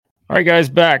All right, guys,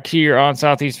 back here on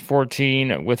Southeast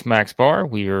 14 with Max Barr.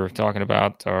 We are talking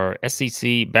about our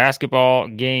SEC basketball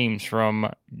games from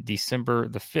December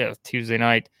the 5th, Tuesday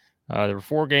night. There were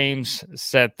 4 games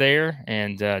set there,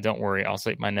 and don't worry, I'll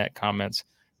save my net comments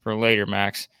for later,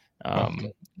 Max.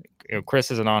 Chris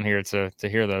isn't on here to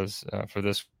hear those for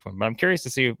this one, but I'm curious to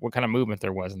see what kind of movement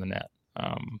there was in the net,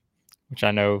 which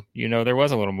I know there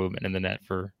was a little movement in the net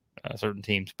for certain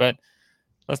teams, but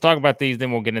let's talk about these.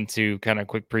 Then we'll get into kind of a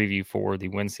quick preview for the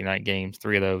Wednesday night games.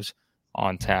 3 of those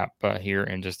on tap here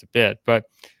in just a bit. But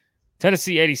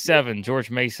Tennessee 87, George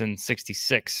Mason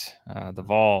 66. The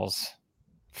Vols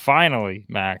finally,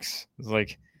 Max, it's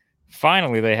like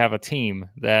finally they have a team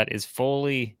that is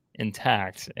fully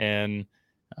intact, and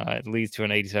it leads to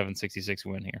an 87-66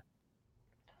 win here.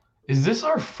 Is this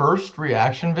our first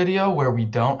reaction video where we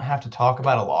don't have to talk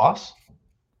about a loss?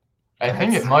 I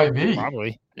think it might be.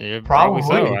 Probably. Yeah, probably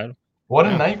so. What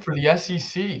a night for the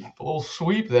SEC. A little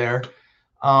sweep there.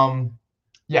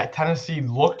 Tennessee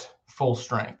looked full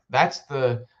strength. That's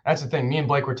the thing. Me and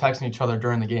Blake were texting each other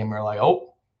during the game. We were like,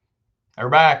 oh, they're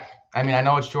back. I mean, I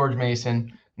know it's George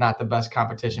Mason, not the best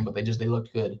competition, but they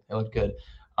looked good. They looked good.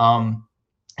 And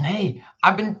hey,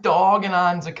 I've been dogging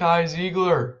on Zakai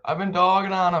Ziegler. I've been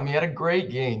dogging on him. He had a great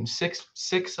game. Six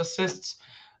assists.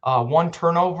 1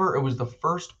 turnover. It was the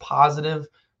first positive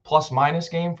plus-minus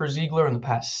game for Ziegler in the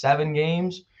past 7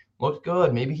 games. Looked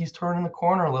good. Maybe he's turning the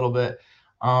corner a little bit.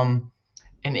 And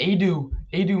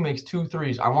Adu makes 2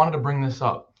 threes. I wanted to bring this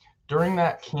up. During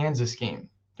that Kansas game,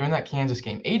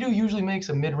 Adu usually makes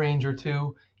a mid-range or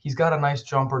 2. He's got a nice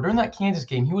jumper. During that Kansas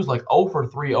game, he was like 0 for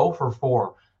 3, 0 for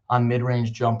 4 on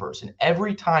mid-range jumpers. And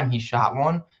every time he shot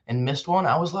one and missed one,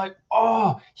 I was like,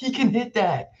 oh, he can hit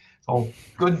that. So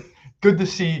good to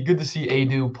see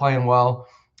Adu playing well.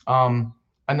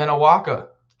 And then Awaka,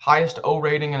 highest O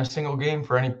rating in a single game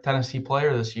for any Tennessee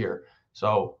player this year.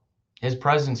 So his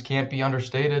presence can't be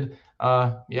understated.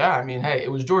 I mean, hey,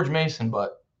 it was George Mason,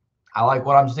 but I like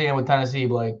what I'm seeing with Tennessee,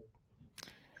 Blake.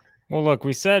 Well, look,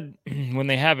 we said when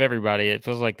they have everybody, it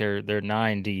feels like they're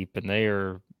 9 deep, and they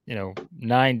are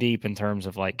 9 deep in terms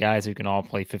of like guys who can all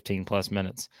play 15 plus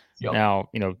minutes. Yep. Now,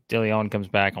 DeLeon comes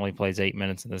back, only plays 8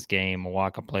 minutes in this game.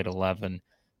 Milwaukee played 11.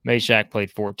 Meshack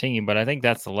played 14, but I think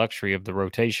that's the luxury of the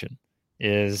rotation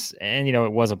and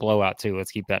it was a blowout too. Let's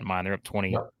keep that in mind. They're up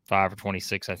 25 or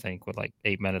 26, I think, with like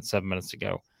 7 minutes to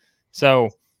go.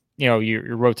 So,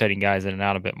 you're rotating guys in and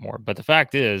out a bit more. But the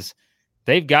fact is,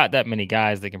 they've got that many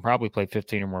guys that can probably play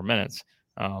 15 or more minutes.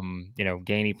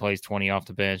 Gainey plays 20 off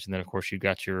the bench, and then of course you've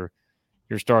got your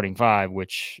starting 5,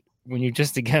 which when you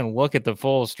just again look at the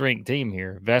full strength team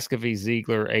here, Vescovy,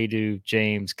 Ziegler, Adu,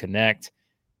 James, Connect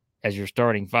as your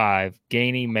starting 5,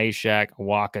 Gainey, Meshack,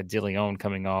 Awaka, DeLeon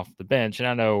coming off the bench. And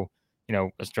I know,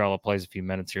 Estrella plays a few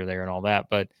minutes here, there, and all that,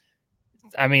 but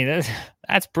I mean,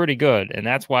 that's pretty good. And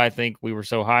that's why I think we were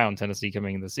so high on Tennessee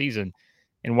coming into the season,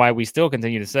 and why we still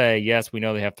continue to say, yes, we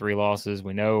know they have 3 losses.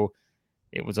 We know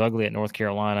it was ugly at North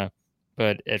Carolina,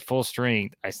 but at full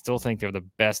strength, I still think they're the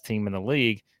best team in the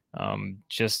league.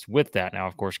 Just with that. Now,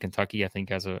 of course, Kentucky, I think,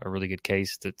 has a really good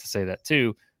case to say that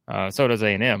too. So does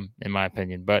A&M, in my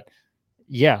opinion. But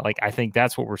yeah, I think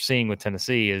that's what we're seeing with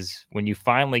Tennessee is when you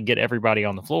finally get everybody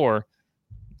on the floor,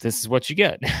 this is what you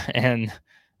get. And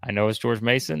I know it's George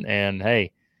Mason. And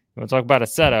hey, we'll talk about a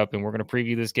setup, and we're going to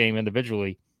preview this game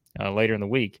individually later in the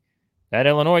week. That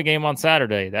Illinois game on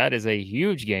Saturday, that is a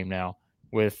huge game now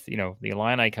with, the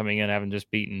Illini coming in, having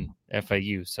just beaten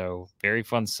FAU. So very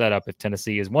fun setup if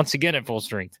Tennessee is once again at full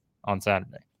strength on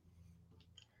Saturday.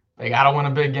 They got to win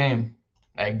a big game.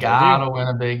 They got to win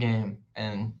a big game.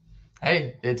 And,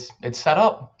 hey, it's set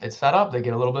up. It's set up. They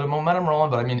get a little bit of momentum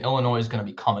rolling. But, I mean, Illinois is going to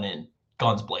be coming in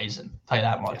guns blazing. I'll tell you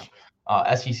that much.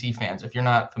 Yeah. SEC fans, if you're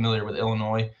not familiar with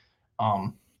Illinois,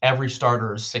 every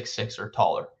starter is 6'6" or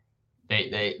taller.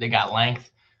 They got length.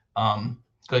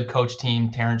 Good coach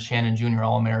team. Terrence Shannon Jr.,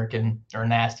 All-American. They're a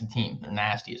nasty team. They're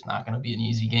nasty. It's not going to be an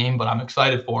easy game, but I'm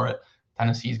excited for it.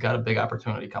 Tennessee's got a big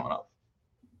opportunity coming up.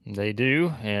 They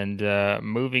do. And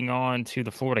moving on to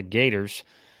the Florida Gators,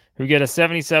 who get a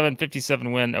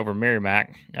 77-57 win over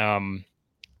Merrimack.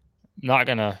 Not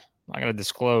gonna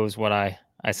disclose what I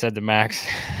said to Max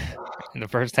in the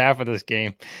first half of this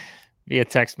game via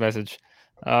text message.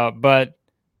 But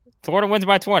Florida wins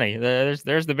by 20. There's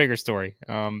the bigger story.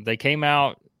 They came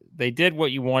out, they did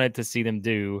what you wanted to see them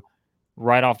do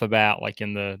right off the bat, like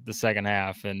in the second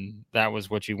half, and that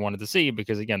was what you wanted to see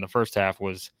because, again, the first half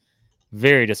was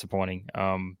very disappointing.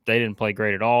 They didn't play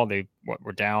great at all. They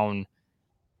were down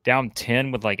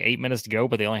 10 with like 8 minutes to go,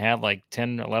 but they only had like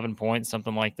 10, 11 points,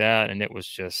 something like that, and it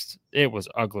was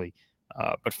ugly.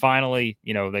 But finally,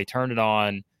 they turned it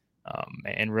on.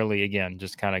 and really, again,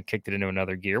 just kind of kicked it into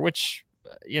another gear, which,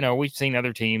 we've seen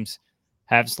other teams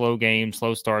have slow games,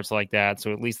 slow starts like that.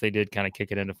 So at least they did kind of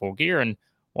kick it into full gear. And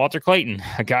Walter Clayton,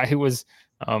 a guy who was,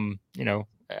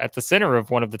 at the center of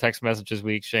one of the text messages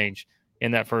we exchanged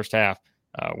in that first half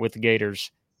with the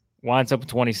Gators, winds up with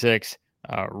 26,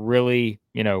 really,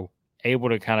 able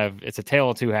to kind of, it's a tale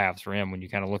of two halves for him when you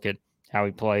kind of look at how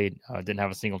he played. Didn't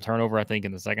have a single turnover, I think,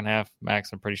 in the second half.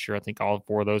 Max, I'm pretty sure. I think all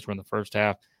four of those were in the first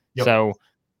half. Yep. So,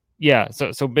 yeah,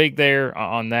 so big there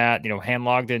on that. Han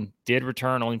Logden did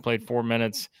return, only played 4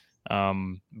 minutes,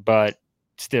 but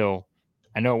still,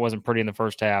 I know it wasn't pretty in the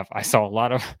first half. I saw a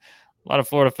lot of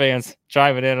Florida fans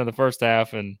chiming in the first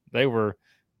half, and they were,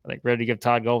 I think, ready to give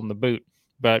Todd Golden the boot.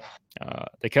 But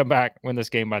they come back, win this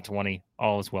game by 20.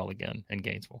 All is well again in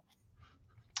Gainesville.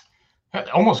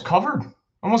 Almost covered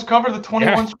the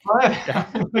 21 spread. Yeah.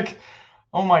 I mean,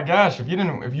 oh my gosh, if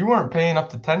you weren't paying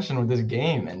up attention with this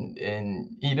game and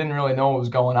you didn't really know what was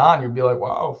going on, you'd be like,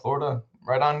 wow, Florida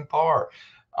right on par.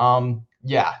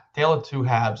 Yeah, tale of two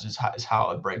halves is how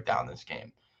I would break down this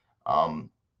game.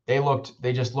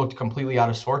 They just looked completely out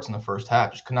of sorts in the first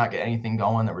half. Just could not get anything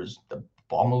going. The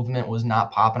ball movement was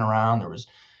not popping around. There was,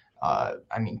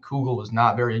 Kugel was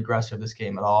not very aggressive this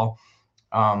game at all.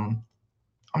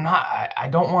 I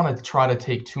don't want to try to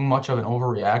take too much of an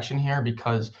overreaction here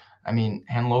because,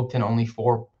 Han Logden only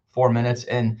four minutes.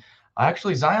 And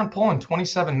actually, Zion Pullen,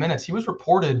 27 minutes. He was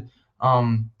reported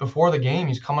before the game.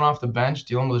 He's coming off the bench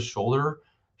dealing with a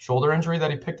shoulder injury that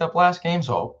he picked up last game.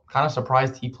 So kind of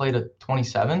surprised he played a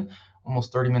 27,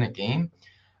 almost 30-minute game.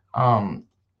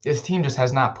 This team just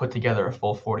has not put together a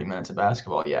full 40 minutes of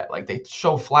basketball yet. Like, they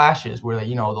show flashes where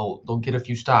they'll get a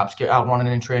few stops, get out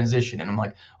running in transition, and I'm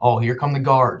like, oh, here come the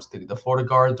guards. The Florida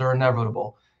guards are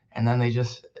inevitable, and then they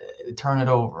just turn it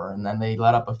over, and then they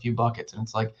let up a few buckets, and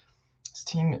it's like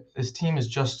this team is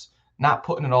just not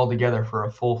putting it all together for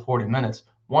a full 40 minutes.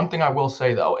 One thing I will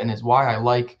say though, and is why I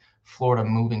like Florida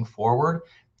moving forward,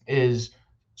 is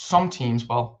some teams,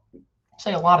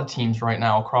 say a lot of teams right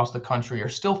now across the country, are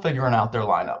still figuring out their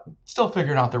lineup, still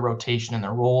figuring out their rotation and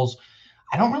their roles.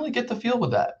 I don't really get the feel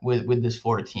with that with this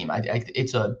Florida team.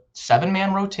 It's a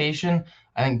 7-man rotation.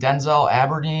 I think Denzel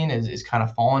Aberdeen is kind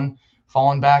of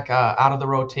falling back out of the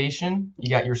rotation. You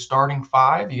got your starting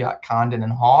 5. You got Condon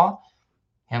and Haw.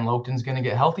 Han Logden's going to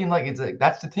get healthy, and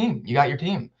that's the team. You got your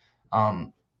team.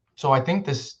 So I think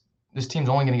this team's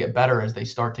only going to get better as they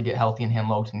start to get healthy and Han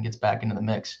Logden gets back into the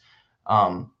mix.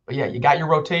 But yeah, you got your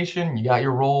rotation, you got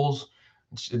your roles.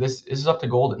 This is up to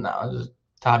Golden now. This is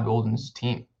Todd Golden's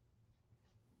team.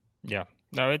 Yeah,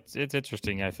 no, it's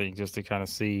interesting. I think just to kind of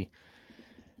see,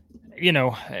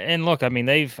 and look, I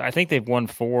think they've won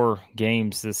 4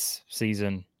 games this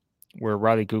season where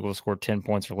Riley Kugel scored 10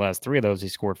 points or less. 3 of those he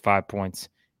scored 5 points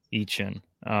each in.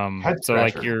 So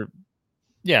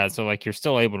you're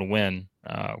still able to win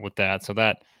with that. So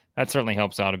that certainly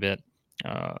helps out a bit.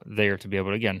 There to be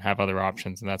able to, again, have other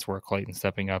options, and that's where Clayton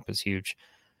stepping up is huge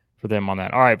for them on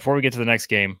that. All right, before we get to the next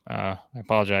game, I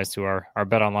apologize to our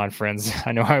Bet Online friends.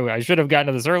 I know I should have gotten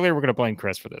to this earlier. We're going to blame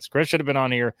Chris for this. Chris should have been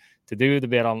on here to do the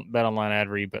Bet Online ad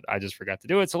read, but I just forgot to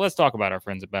do it. So let's talk about our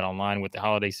friends at Bet Online with the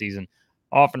holiday season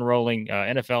off and rolling,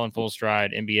 NFL in full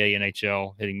stride, NBA,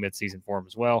 NHL hitting midseason form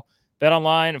as well. Bet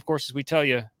Online, of course, as we tell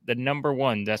you, the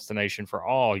 #1 destination for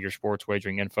all your sports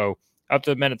wagering info.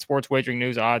 Up-to-the-minute sports wagering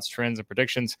news, odds, trends, and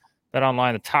predictions. Bet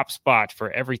Online, the top spot for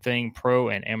everything pro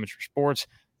and amateur sports.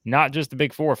 Not just the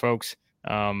big 4, folks.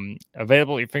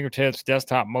 Available at your fingertips,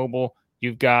 desktop, mobile.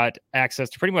 You've got access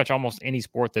to pretty much almost any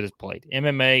sport that is played.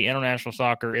 MMA, international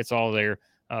soccer, it's all there.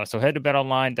 So head to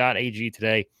betonline.ag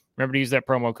today. Remember to use that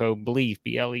promo code BLEAV,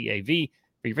 BLEAV,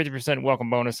 for your 50% welcome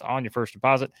bonus on your first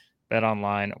deposit. Bet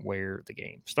Online, where the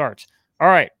game starts. All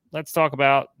right, let's talk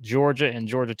about Georgia and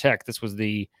Georgia Tech. This was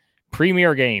the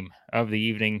premier game of the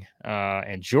evening,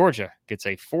 and Georgia gets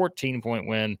a 14-point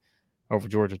win over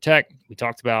Georgia Tech. We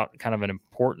talked about kind of an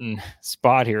important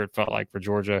spot here, it felt like, for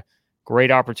Georgia.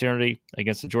 Great opportunity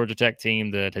against the Georgia Tech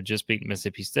team that had just beaten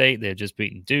Mississippi State. They had just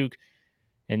beaten Duke.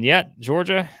 And yet,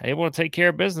 Georgia able to take care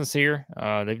of business here.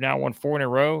 They've now won 4 in a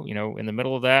row. In the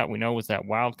middle of that, we know was that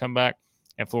wild comeback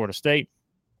at Florida State.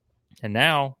 And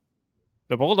now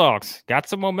the Bulldogs got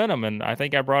some momentum, and I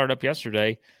think I brought it up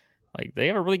yesterday. Like, they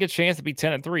have a really good chance to be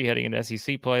 10-3 heading into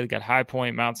SEC play. They got High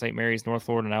Point, Mount St. Mary's, North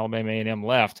Florida, and Alabama A&M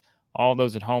left. All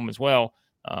those at home as well.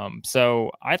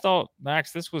 So I thought,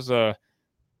 Max, this was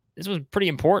pretty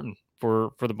important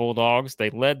for the Bulldogs. They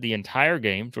led the entire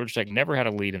game. Georgia Tech never had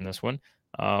a lead in this one.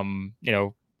 Even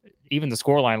the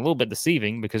scoreline a little bit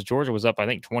deceiving because Georgia was up, I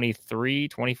think,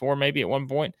 23-24 maybe at one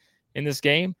point in this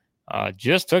game.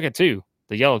 Just took it to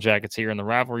the Yellow Jackets here in the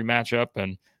rivalry matchup.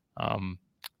 And I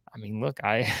mean, look,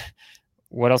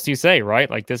 what else do you say, right?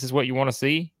 Like, this is what you want to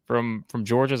see from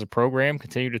Georgia as a program,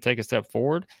 continue to take a step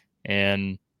forward.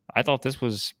 And I thought this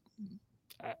was,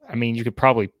 I mean, you could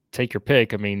probably take your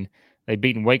pick. I mean, they've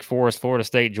beaten Wake Forest, Florida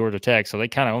State, Georgia Tech, so they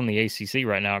kind of own the ACC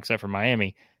right now, except for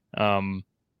Miami.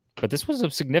 But this was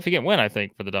a significant win, I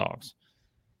think, for the Dogs.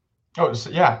 Oh,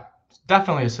 yeah,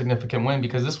 definitely a significant win,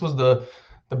 because this was the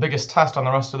biggest test on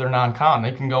the rest of their non-con.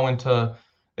 They can go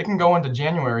into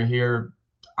January here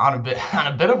on a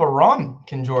bit of a run.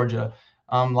 Can Georgia?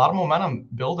 A lot of momentum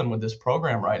building with this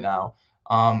program right now,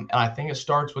 and I think it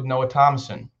starts with Noah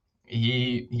Thomason.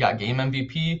 He got game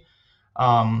MVP,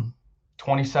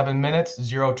 27 minutes,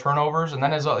 0 turnovers, and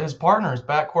then his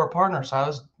backcourt partner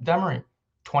Silas Demery,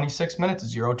 26 minutes,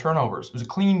 0 turnovers. It was a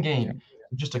clean game.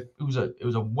 It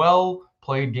was a well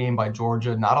played game by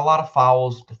Georgia. Not a lot of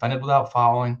fouls, defended without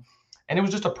fouling, and it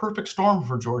was just a perfect storm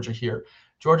for Georgia here.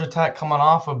 Georgia Tech coming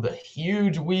off of the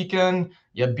huge weekend.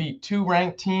 You beat 2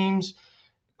 ranked teams,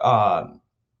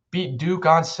 beat Duke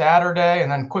on Saturday,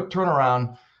 and then quick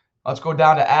turnaround. Let's go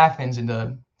down to Athens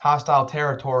into hostile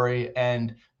territory,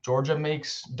 and Georgia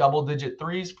makes double-digit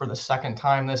threes for the second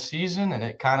time this season, and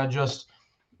it kind of just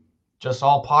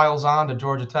all piles on to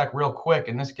Georgia Tech real quick.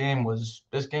 And this game was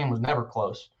never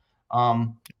close.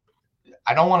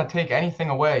 I don't want to take anything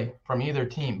away from either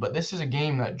team, but this is a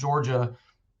game that Georgia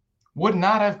would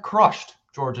not have crushed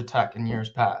Georgia Tech in years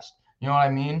past. You know what I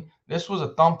mean? This was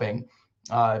a thumping.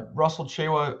 Russell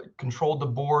Chewa controlled the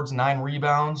boards, 9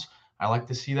 rebounds. I like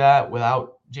to see that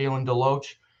without Jalen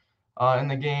Deloach in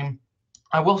the game.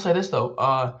 I will say this, though.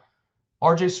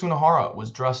 RJ Sunahara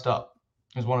was dressed up.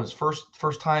 It was one of his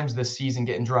first times this season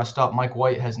getting dressed up. Mike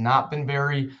White has not been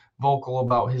very vocal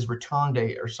about his return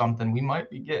date or something. We might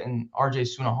be getting RJ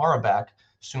Sunahara back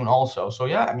soon also. So,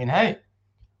 yeah, I mean, hey,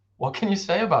 what can you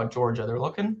say about Georgia? They're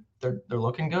looking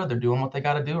good. They're doing what they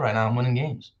got to do right now and winning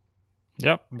games.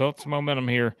 Yep, built some momentum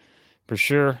here for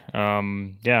sure.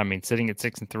 Yeah, I mean, sitting at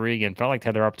 6-3 again, felt like they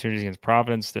had their opportunities against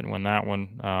Providence, didn't win that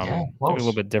one. Yeah, a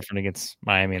little bit different against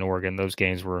Miami and Oregon. Those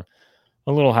games were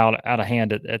a little out of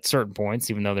hand at certain points,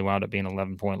 even though they wound up being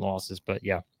 11-point losses. But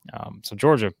yeah, so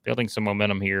Georgia building some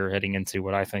momentum here heading into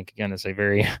what I think, again, is a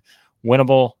very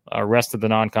winnable rest of the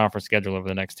non-conference schedule over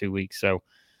the next 2 weeks. So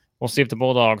we'll see if the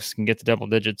Bulldogs can get to double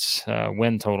digits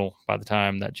win total by the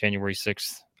time that January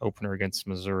 6th opener against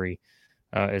Missouri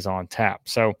is on tap.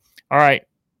 So, all right,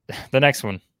 the next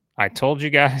one. I told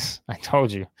you guys.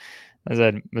 I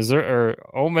said Missouri or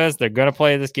Ole Miss, they're going to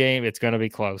play this game. It's going to be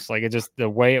close. Like, it's just the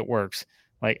way it works.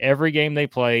 Like, every game they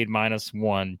played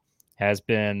 -1 has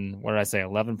been, what did I say,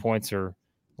 11 points or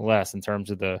less in terms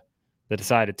of the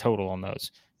decided total on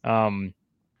those,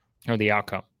 or the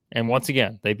outcome. And once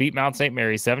again, they beat Mount St.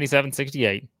 Mary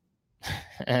 77-68.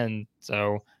 And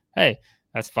so, hey,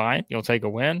 that's fine. You'll take a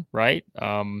win, right?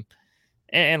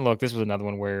 And look, this was another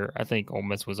one where I think Ole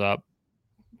Miss was up,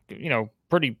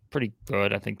 pretty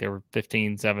good. I think they were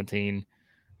 15-17,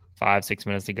 5-6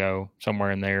 minutes to go,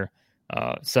 somewhere in there.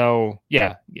 So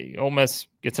yeah, Ole Miss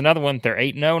gets another one. They're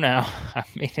 8-0 now. I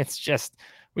mean, it's just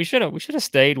we should have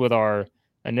stayed with our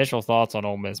initial thoughts on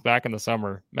Ole Miss back in the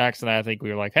summer. Max and I think we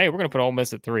were like, hey, we're gonna put Ole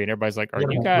Miss at 3, and everybody's like, are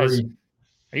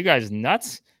you guys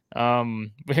nuts?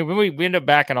 When we ended up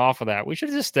backing off of that, we should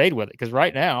have just stayed with it, because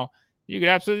right now you could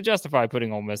absolutely justify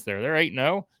putting Ole Miss there. They're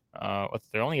 8-0.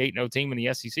 They're only 8-0 team in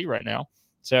the SEC right now.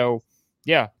 So,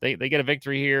 yeah, they get a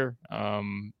victory here.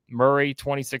 Murray,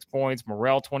 26 points.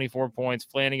 Morrell, 24 points.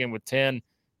 Flanagan with 10.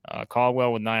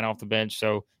 Caldwell with 9 off the bench.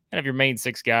 So, kind of your main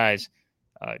 6 guys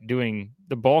doing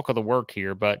the bulk of the work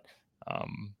here. But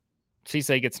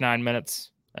Cisse gets 9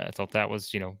 minutes. I thought that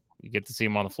was, you get to see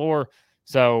him on the floor.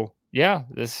 So, yeah,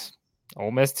 this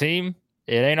Ole Miss team,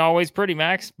 it ain't always pretty,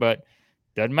 Max, but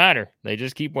doesn't matter. They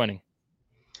just keep winning.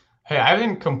 Hey, I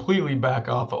didn't completely back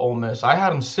off of Ole Miss. I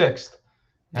had them 6th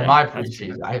in my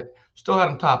preseason. I still had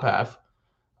them top half.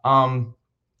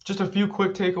 Just a few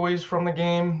quick takeaways from the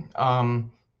game.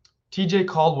 TJ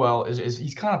Caldwell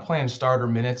he's kind of playing starter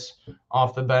minutes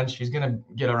off the bench. He's going to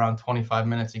get around 25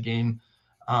 minutes a game.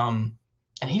 And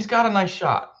he's got a nice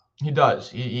shot. He does.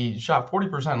 He shot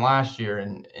 40% last year,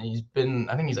 and he's been,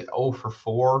 I think he's like 0 for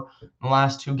 4 in the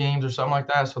last 2 games or something like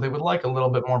that. So they would like a little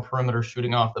bit more perimeter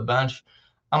shooting off the bench.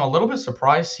 I'm a little bit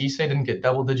surprised Cisse didn't get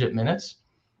double-digit minutes.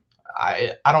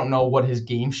 I don't know what his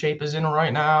game shape is in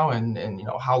right now, and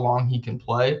how long he can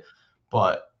play,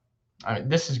 but I mean,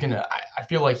 this is gonna. I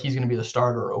feel like he's gonna be the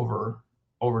starter over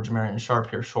Jamarian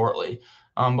Sharp here shortly.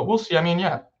 But we'll see. I mean,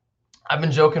 yeah, I've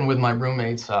been joking with my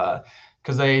roommates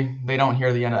because they don't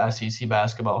hear the end of SEC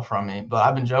basketball from me. But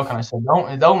I've been joking. I said,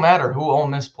 it don't matter who Ole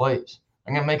Miss plays.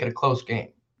 I'm going to make it a close game.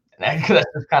 And that's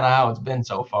just kind of how it's been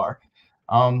so far.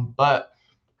 But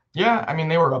yeah, I mean,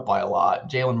 they were up by a lot.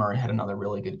 Jalen Murray had another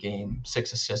really good game,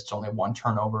 6 assists, only 1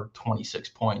 turnover, 26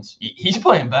 points. He's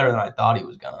playing better than I thought he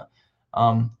was going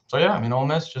to. So yeah, I mean, Ole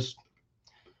Miss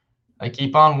they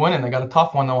keep on winning. They got a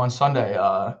tough one though on Sunday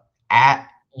at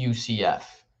UCF.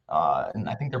 And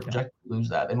I think they're projected to lose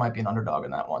that. They might be an underdog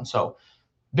in that one. So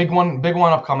big one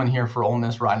upcoming here for Ole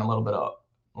Miss, riding a little bit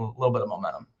of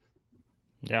momentum.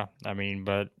 Yeah, I mean,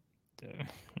 but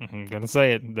I'm gonna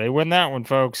say it. They win that one,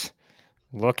 folks.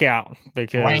 Look out,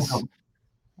 because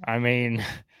I mean,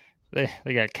 they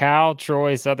got Cal,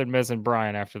 Troy, Southern Miss, and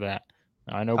Brian after that.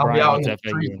 I know I'll Brian be out beats in the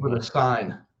FAU streets with a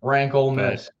sign, rank Ole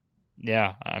Miss.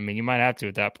 Yeah, I mean, you might have to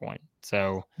at that point.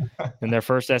 So, in their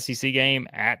first SEC game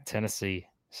at Tennessee.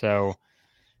 So,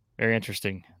 very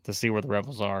interesting to see where the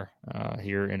Rebels are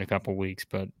here in a couple weeks.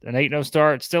 But an 8-0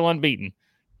 start, still unbeaten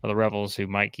for the Rebels, who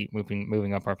might keep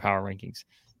moving up our power rankings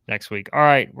next week. All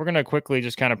right, we're going to quickly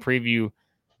just kind of preview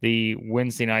the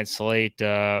Wednesday night slate.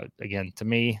 Again, to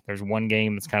me, there's one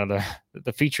game that's kind of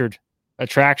the featured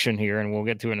attraction here, and we'll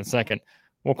get to it in a second.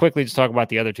 We'll quickly just talk about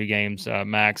the other two games.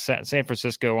 Max, San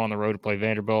Francisco on the road to play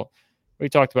Vanderbilt. We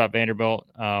talked about Vanderbilt.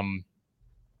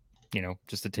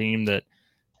 Just a team that,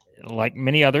 like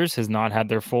many others, has not had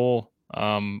their full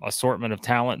assortment of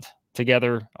talent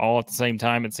together all at the same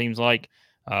time, it seems like.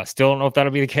 Still don't know if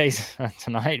that'll be the case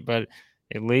tonight, but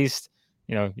at least,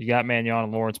 you got Mannion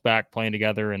and Lawrence back playing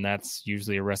together, and that's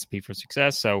usually a recipe for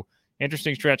success. So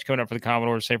interesting stretch coming up for the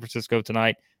Commodores. San Francisco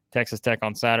tonight, Texas Tech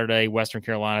on Saturday, Western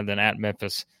Carolina, then at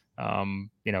Memphis.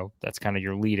 That's kind of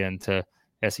your lead into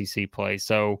SEC play.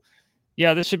 So,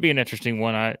 yeah, this should be an interesting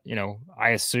one. I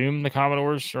assume the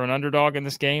Commodores are an underdog in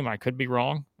this game. I could be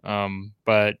wrong.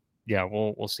 But yeah,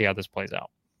 we'll see how this plays out.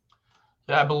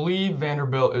 Yeah, I believe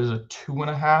Vanderbilt is a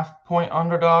 2.5 point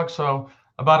underdog, so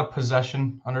about a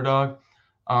possession underdog.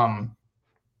 I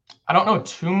don't know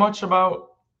too much about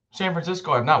San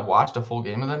Francisco. I've not watched a full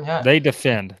game of them yet. They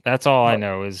defend. That's all I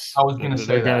know is I was going to say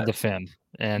they're going to defend.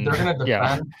 And they're going to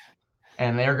defend,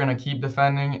 and they're going to keep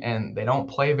defending, and they don't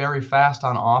play very fast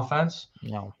on offense.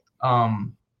 No.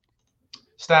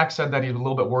 Stack said that he's a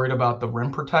little bit worried about the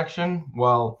rim protection.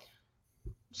 Well,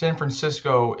 San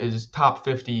Francisco is top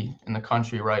 50 in the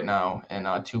country right now in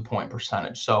 2-point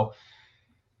percentage. So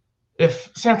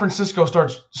if San Francisco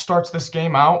starts this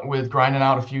game out with grinding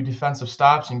out a few defensive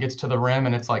stops and gets to the rim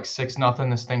and it's like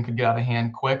 6-0, this thing could get out of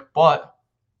hand quick. But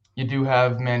you do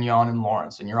have Mannion and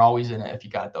Lawrence, and you're always in it if you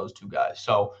got those two guys.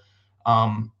 So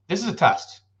this is a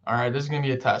test. All right, this is going to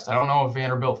be a test. I don't know if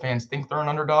Vanderbilt fans think they're an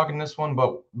underdog in this one,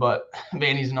 but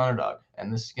Vandy's an underdog,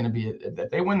 and this is going to be if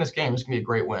they win this game, it's going to be a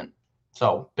great win.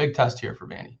 So big test here for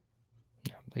Vandy.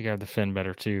 Yeah, they got to defend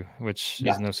better too, which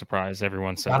is no surprise.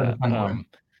 Everyone said that.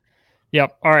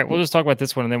 Yep. All right, we'll just talk about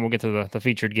this one, and then we'll get to the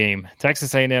featured game.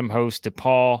 Texas A&M hosts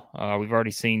DePaul. We've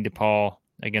already seen DePaul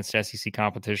against SEC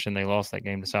competition. They lost that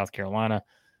game to South Carolina,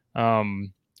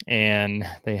 and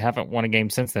they haven't won a game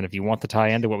since then. If you want to tie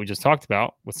into what we just talked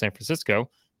about with San Francisco,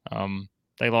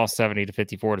 they lost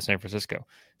 70-54 to San Francisco.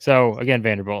 So again,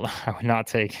 Vanderbilt, I would not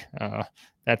take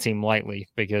that team lightly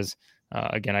because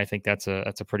again, I think that's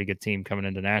a pretty good team coming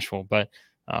into Nashville. But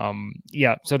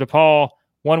so DePaul,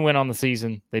 one win on the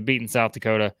season. They've beaten South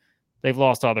Dakota. They've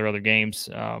lost all their other games.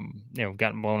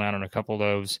 Gotten blown out on a couple of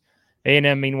those.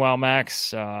 A&M, meanwhile,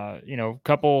 Max,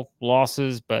 couple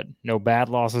losses, but no bad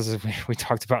losses. As we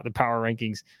talked about the power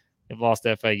rankings. They've lost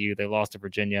to FAU. They lost to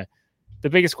Virginia. The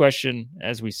biggest question,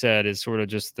 as we said, is sort of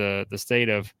just the state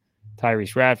of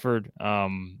Tyrese Radford.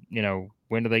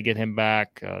 When do they get him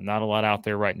back? Not a lot out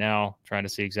there right now. Trying to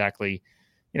see exactly,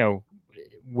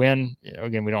 when.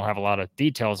 Again, we don't have a lot of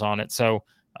details on it. So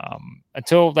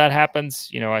until that happens,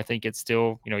 I think it's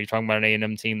still, you're talking about an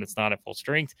A&M team that's not at full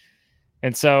strength.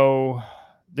 And so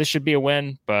this should be a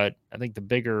win. But I think the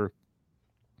bigger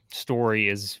story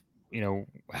is,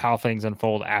 how things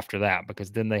unfold after that,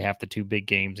 because then they have the two big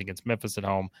games against Memphis at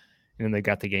home, and then they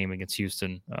got the game against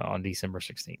Houston on December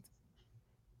 16th.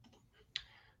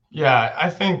 Yeah, I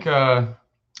think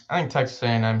Texas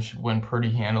A&M should win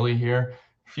pretty handily here.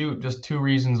 Just two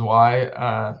reasons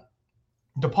why.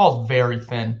 DePaul's very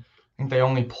thin. I think they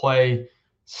only play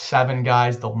 7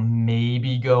 guys. They'll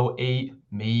maybe go 8,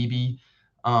 maybe.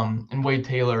 And Wade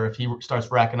Taylor, if he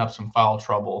starts racking up some foul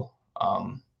trouble,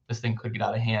 this thing could get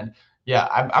out of hand. Yeah,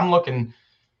 I'm looking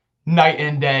night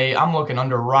and day. I'm looking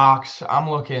under rocks. I'm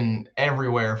looking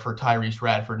everywhere for Tyrese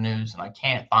Radford news, and I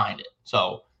can't find it.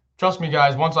 So trust me,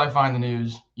 guys, once I find the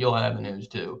news, you'll have the news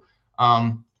too.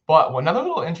 But another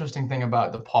little interesting thing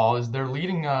about DePaul is their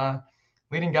leading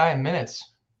guy in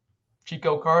minutes,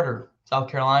 Chico Carter, South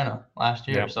Carolina last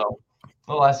year. Yep. So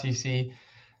a little SEC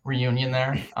reunion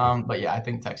there. But yeah, I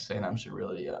think Texas A&M should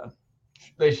really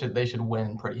they should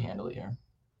win pretty handily here.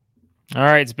 All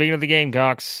right. Speaking of the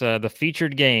Gamecocks, the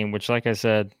featured game, which, like I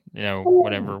said,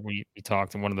 whenever we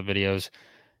talked in one of the videos,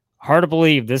 hard to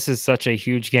believe this is such a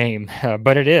huge game,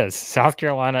 but it is. South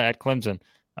Carolina at Clemson.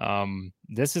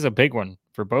 This is a big one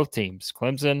for both teams.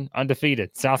 Clemson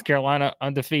undefeated, South Carolina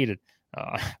undefeated.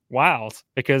 Wild,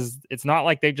 because it's not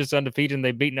like they've just undefeated and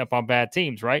they've beaten up on bad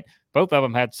teams, right? Both of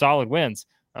them had solid wins.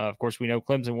 Of course, we know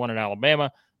Clemson won in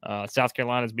Alabama. South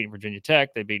Carolina's beaten Virginia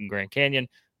Tech. They've beaten Grand Canyon.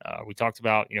 We talked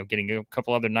about getting a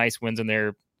couple other nice wins in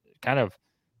there, kind of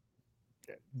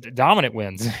dominant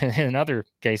wins in other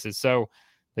cases. So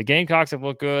the Gamecocks have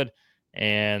looked good,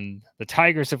 and the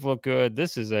Tigers have looked good.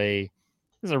 This is a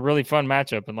really fun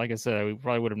matchup, and like I said, we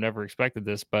probably would have never expected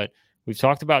this, but we've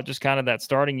talked about just kind of that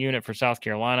starting unit for South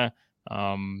Carolina,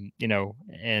 and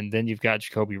then you've got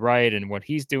Jacoby Wright and what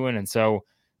he's doing, and so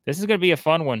this is going to be a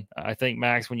fun one, I think,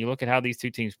 Max. When you look at how these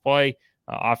two teams play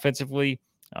offensively,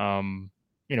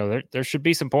 there should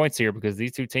be some points here because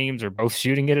these two teams are both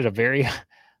shooting it at a very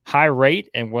high rate,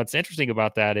 and what's interesting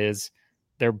about that is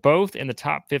they're both in the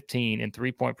top 15 in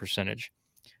three-point percentage.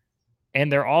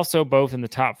 And they're also both in the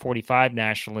top 45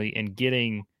 nationally in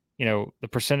getting, the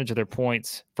percentage of their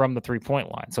points from the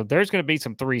three-point line. So there's going to be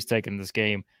some threes taken in this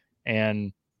game.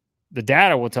 And the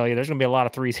data will tell you there's going to be a lot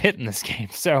of threes hit in this game.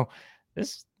 So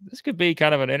this could be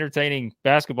kind of an entertaining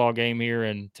basketball game here,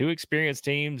 and two experienced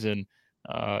teams. And,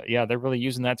 they're really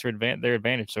using that to their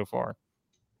advantage so far.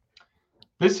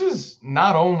 This is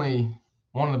not only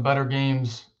one of the better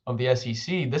games of the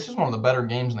SEC, this is one of the better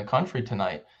games in the country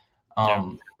tonight.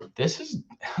 There's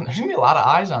going to be a lot of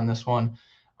eyes on this one,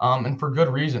 and for good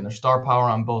reason. There's star power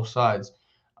on both sides.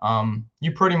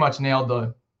 You pretty much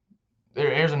nailed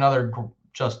here's another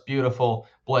just beautiful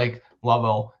Blake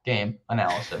Lovell game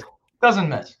analysis. Doesn't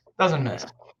miss.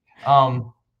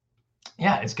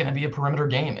 It's going to be a perimeter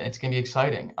game, and it's going to be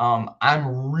exciting.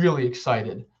 I'm really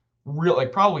excited,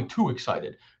 probably too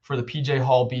excited for the PJ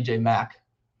Hall, BJ Mack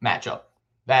matchup.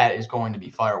 That is going to be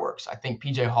fireworks. I think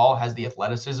PJ Hall has the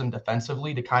athleticism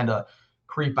defensively to kind of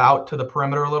creep out to the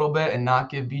perimeter a little bit and not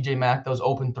give BJ Mack those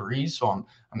open threes. So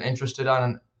I'm interested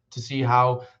to see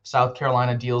how South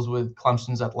Carolina deals with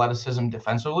Clemson's athleticism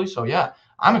defensively. So yeah,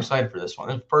 I'm excited for this one.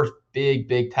 The first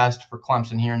big test for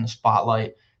Clemson here in the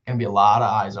spotlight. Going to be a lot of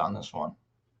eyes on this one.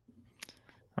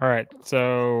 All right.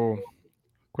 So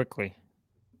quickly,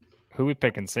 who we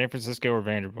picking, San Francisco or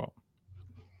Vanderbilt?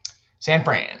 San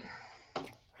Fran.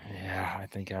 Yeah, I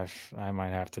think I might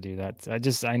have to do that.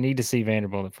 I need to see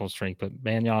Vanderbilt at full strength, but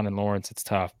Mannion and Lawrence, it's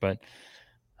tough. But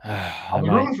I'll be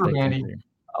rooting for Vandy.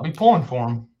 I'll be pulling for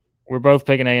him. We're both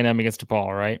picking A&M against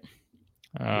DePaul, right?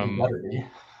 Better be.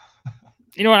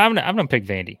 You know what? I'm gonna pick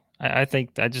Vandy. I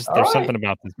think there's something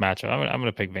about this matchup. I'm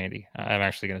gonna pick Vandy. I'm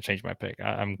actually gonna change my pick.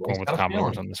 I'm going with the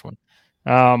Commodores on this one.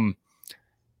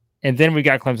 And then we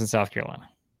got Clemson, South Carolina.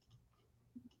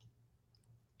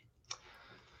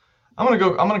 I'm gonna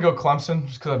go Clemson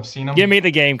just because I've seen them. Give me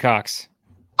the Gamecocks.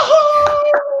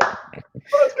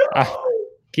 Let's go.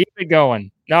 Keep it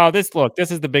going. No, this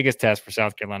is the biggest test for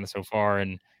South Carolina so far,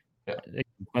 and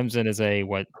Clemson is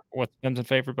what's Clemson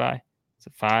favored by? Is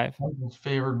it 5? Clemson's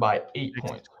favored by 8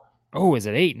 points. Oh, is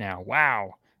it 8 now?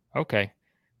 Wow. Okay.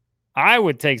 I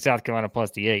would take South Carolina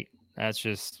plus the 8. That's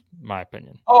just my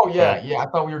opinion. Oh yeah. I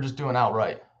thought we were just doing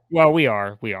outright. Well, we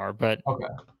are, but okay.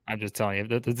 I'm just telling you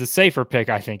the safer pick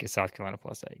I think is South Carolina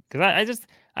plus 8 because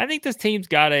I think this team's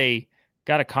got a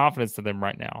confidence to them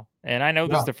right now, and I know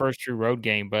this is the first true road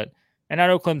game, and I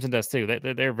know Clemson does too.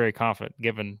 They're very confident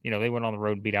given they went on the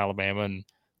road and beat Alabama and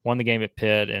won the game at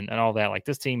Pitt and all that. Like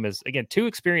this team is again two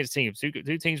experienced teams,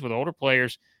 two teams with older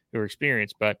players who are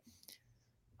experienced, but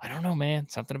I don't know, man.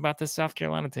 Something about this South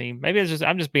Carolina team. Maybe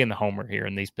I'm just being the homer here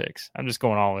in these picks. I'm just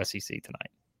going all SEC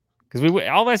tonight because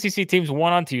all SEC teams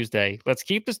won on Tuesday. Let's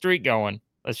keep the streak going.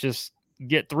 Let's just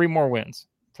get 3 more wins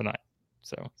tonight.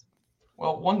 So,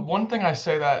 well, one thing I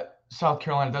say that South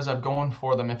Carolina does have going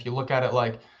for them, if you look at it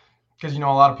because a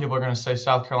lot of people are going to say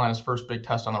South Carolina's first big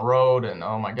test on the road, and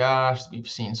oh my gosh, we've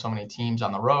seen so many teams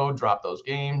on the road drop those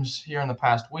games here in the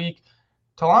past week.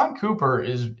 Talon Cooper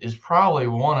is probably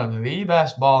one of the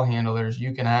best ball handlers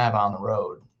you can have on the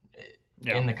road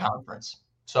in the conference.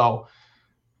 So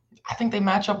I think they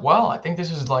match up well. I think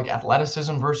this is like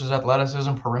athleticism versus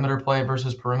athleticism, perimeter play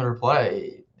versus perimeter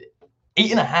play.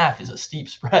 8.5 is a steep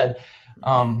spread.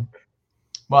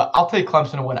 But I'll take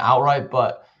Clemson to win outright,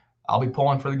 but I'll be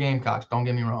pulling for the Gamecocks. Don't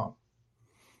get me wrong.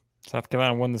 South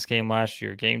Carolina won this game last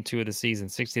year, game 2 of the season,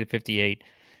 60-58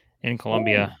 in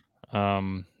Columbia.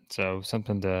 So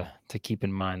something to keep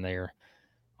in mind there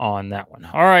on that one.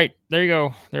 All right, there you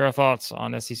go. There are thoughts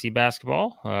on SEC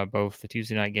basketball, both the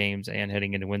Tuesday night games and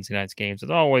heading into Wednesday night's games.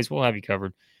 As always, we'll have you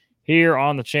covered here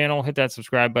on the channel. Hit that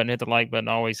subscribe button, hit the like button,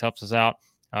 always helps us out.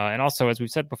 And also, as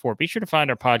we've said before, be sure to find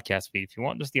our podcast feed. If you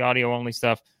want just the audio only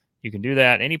stuff, you can do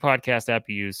that. Any podcast app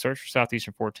you use, search for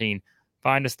Southeastern 14,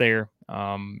 find us there.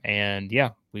 And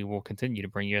yeah, we will continue to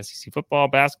bring you SEC football,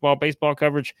 basketball, baseball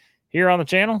coverage here on the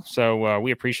channel. So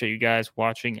we appreciate you guys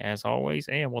watching as always,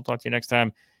 and we'll talk to you next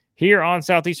time here on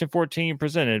Southeastern 14,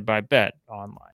 presented by Bet Online.